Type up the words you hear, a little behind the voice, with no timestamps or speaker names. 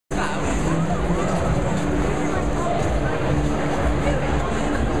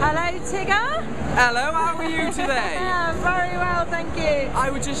Hello, how are you today? Yeah, very well, thank you. I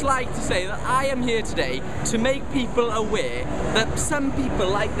would just like to say that I am here today to make people aware that some people,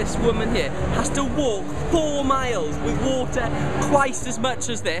 like this woman here, has to walk 4 miles with water twice as much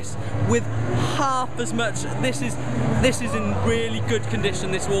as this, with half as much. This is in really good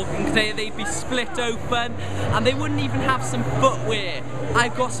condition, this walking container. They'd be split open and they wouldn't even have some footwear.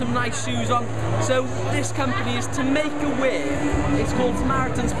 I've got some nice shoes on. So this company is to make aware. It's called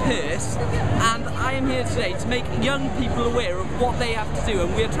Samaritan's Purse, and I am here today to make young people aware of what they have to do,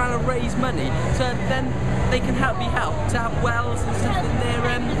 and we're trying to raise money so then they can be helped to have wells and stuff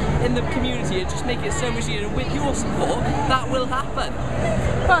in the community, and just make it so much easier. And with your support, that will happen.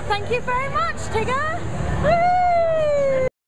 Well, thank you very much, Tigger. Woo!